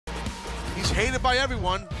He's hated by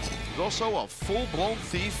everyone. He's also a full-blown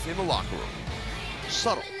thief in the locker room.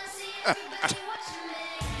 Subtle.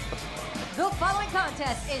 The following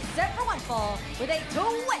contest is set for one fall with a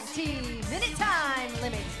 20-minute time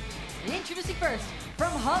limit. Introducing first,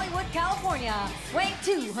 from Hollywood, California, weighing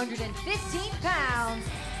 215 pounds,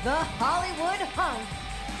 the Hollywood hunk,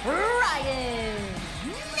 Ryan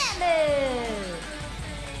NEMETH.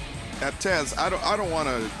 Now, Taz, I don't want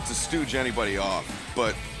to stooge anybody off,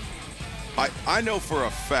 but I know for a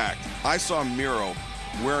fact I saw Miro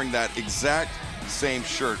wearing that exact same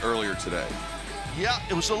shirt earlier today. Yeah,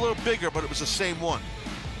 it was a little bigger, but it was the same one.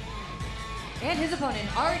 And his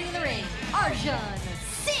opponent, already in the ring, Arjun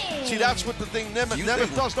Singh. See, that's what the thing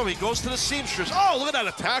NEMETH does. No, he goes to the seamstress. Oh, look at that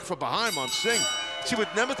attack from behind on Singh. See, what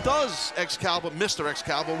NEMETH does, Excalibur, Mr.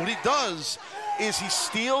 Excalibur, what he does is he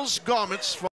steals garments from